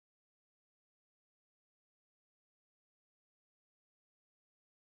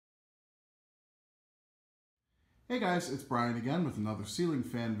Hey guys, it's Brian again with another ceiling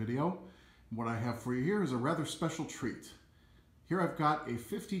fan video. What I have for you here is a rather special treat. Here I've got a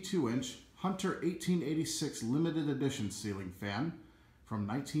 52-inch Hunter 1886 limited edition ceiling fan from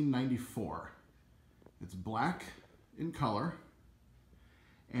 1994. It's black in color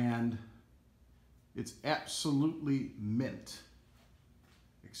and it's absolutely mint,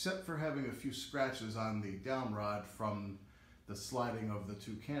 except for having a few scratches on the down rod from the sliding of the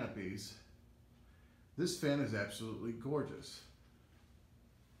two canopies. This fan is absolutely gorgeous.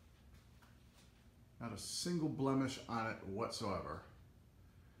 Not a single blemish on it whatsoever.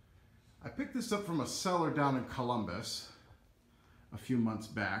 I picked this up from a seller down in Columbus a few months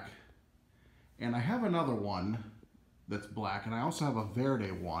back, and I have another one that's black, and I also have a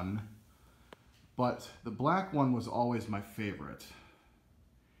Verde one, but the black one was always my favorite.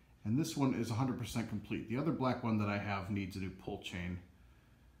 And this one is 100% complete. The other black one that I have needs a new pull chain,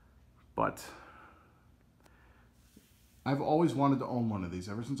 but I've always wanted to own one of these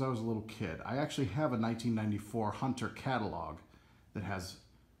ever since I was a little kid. I actually have a 1994 Hunter catalog that has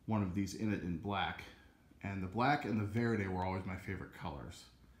one of these in it in black. And the black and the Verde were always my favorite colors.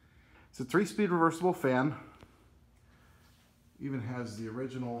 It's a 3-speed reversible fan. Even has the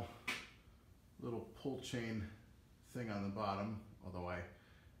original little pull chain thing on the bottom, although I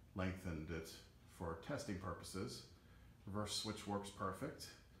lengthened it for testing purposes. Reverse switch works perfect.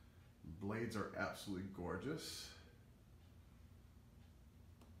 Blades are absolutely gorgeous.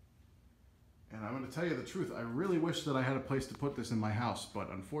 And I'm going to tell you the truth, I really wish that I had a place to put this in my house, but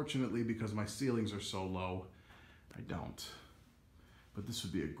unfortunately, because my ceilings are so low, I don't. But this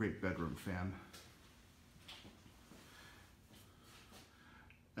would be a great bedroom fan.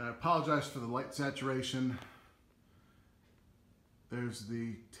 And I apologize for the light saturation. There's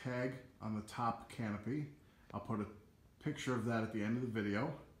the tag on the top canopy. I'll put a picture of that at the end of the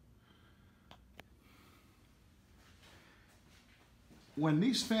video. When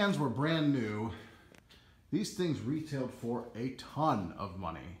these fans were brand new, these things retailed for a ton of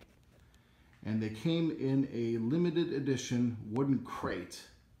money. And they came in a limited edition wooden crate.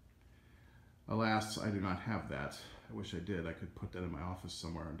 Alas, I do not have that. I wish I did. I could put that in my office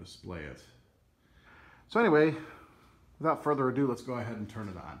somewhere and display it. So anyway, without further ado, let's go ahead and turn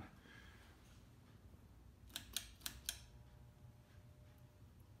it on.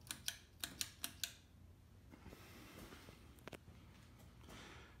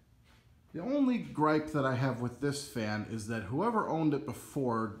 The only gripe that I have with this fan is that whoever owned it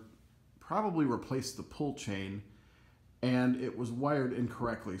before probably replaced the pull chain and it was wired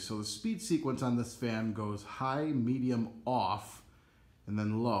incorrectly. So the speed sequence on this fan goes high, medium, off, and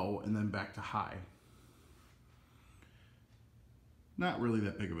then low, and then back to high. Not really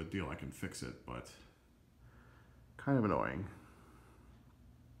that big of a deal, I can fix it, but kind of annoying.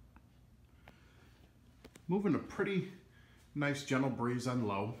 Moving a pretty nice gentle breeze on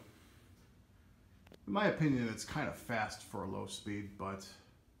low. In my opinion, it's kind of fast for a low speed, but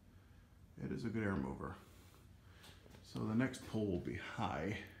it is a good air mover. So the next pull will be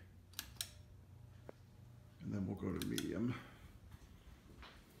high, and then we'll go to medium.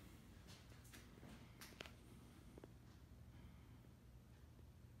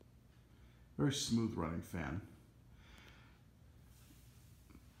 Very smooth running fan.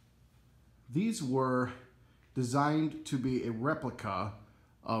 These were designed to be a replica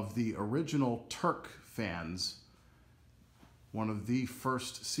of the original Turk fans, one of the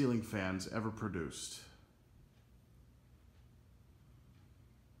first ceiling fans ever produced.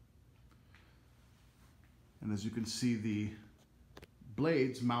 And as you can see, the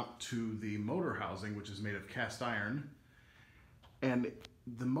blades mount to the motor housing, which is made of cast iron, and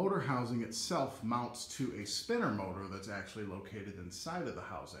the motor housing itself mounts to a spinner motor that's actually located inside of the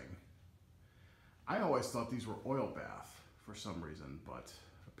housing. I always thought these were oil bath for some reason, but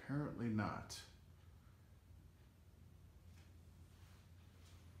apparently not.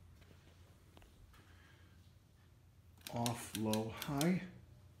 Off, low, high.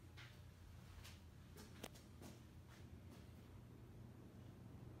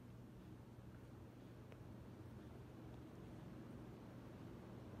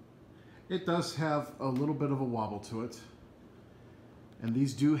 It does have a little bit of a wobble to it, and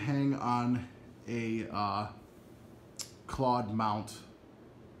these do hang on a clawed mount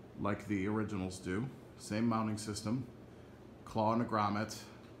like the originals do. Same mounting system, claw and a grommet,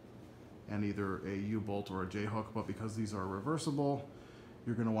 and either a U-bolt or a J-hook, but because these are reversible,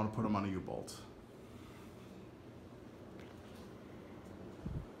 you're going to want to put them on a U-bolt.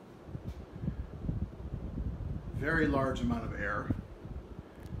 Very large amount of air.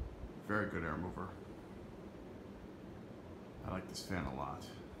 Very good air mover. I like this fan a lot.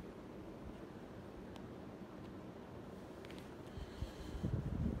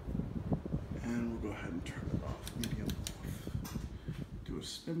 And we'll go ahead and turn it off, medium off. Do a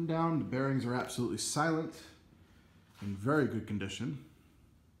spin down. The bearings are absolutely silent, in very good condition.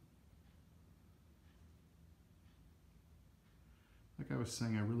 Like I was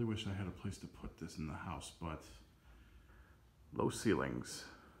saying, I really wish I had a place to put this in the house, but low ceilings.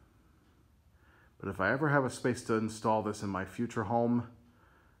 But if I ever have a space to install this in my future home,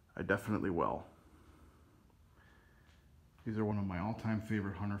 I definitely will. These are one of my all-time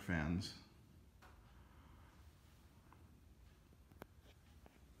favorite Hunter fans.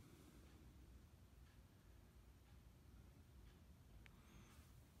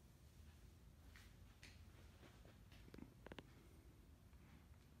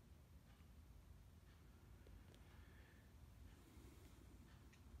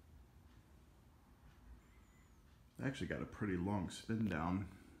 Actually got a pretty long spin down,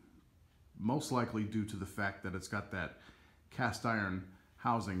 most likely due to the fact that it's got that cast iron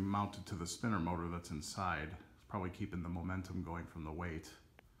housing mounted to the spinner motor that's inside. It's probably keeping the momentum going from the weight.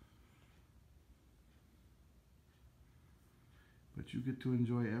 But you get to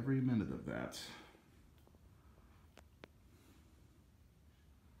enjoy every minute of that.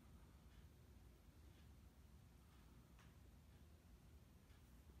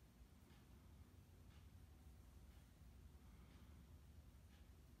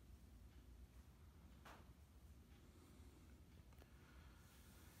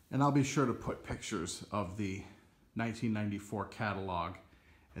 And I'll be sure to put pictures of the 1994 catalog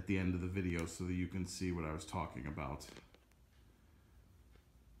at the end of the video so that you can see what I was talking about.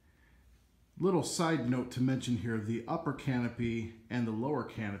 Little side note to mention here, the upper canopy and the lower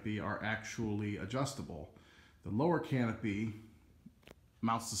canopy are actually adjustable. The lower canopy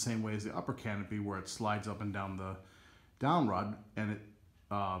mounts the same way as the upper canopy, where it slides up and down the down rod and it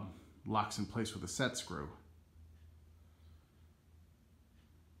locks in place with a set screw.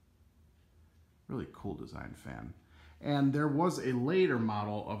 Really cool design fan. And there was a later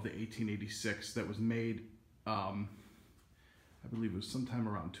model of the 1886 that was made, I believe it was sometime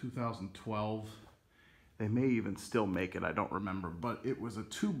around 2012. They may even still make it, I don't remember, but it was a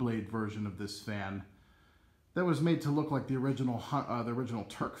two-blade version of this fan that was made to look like the original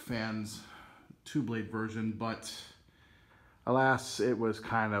Turk fan's two-blade version, but alas, it was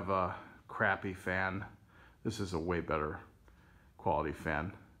kind of a crappy fan. This is a way better quality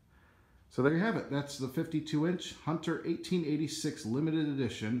fan. So there you have it. That's the 52-inch Hunter 1886 limited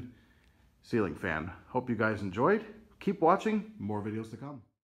edition ceiling fan. Hope you guys enjoyed. Keep watching. More videos to come.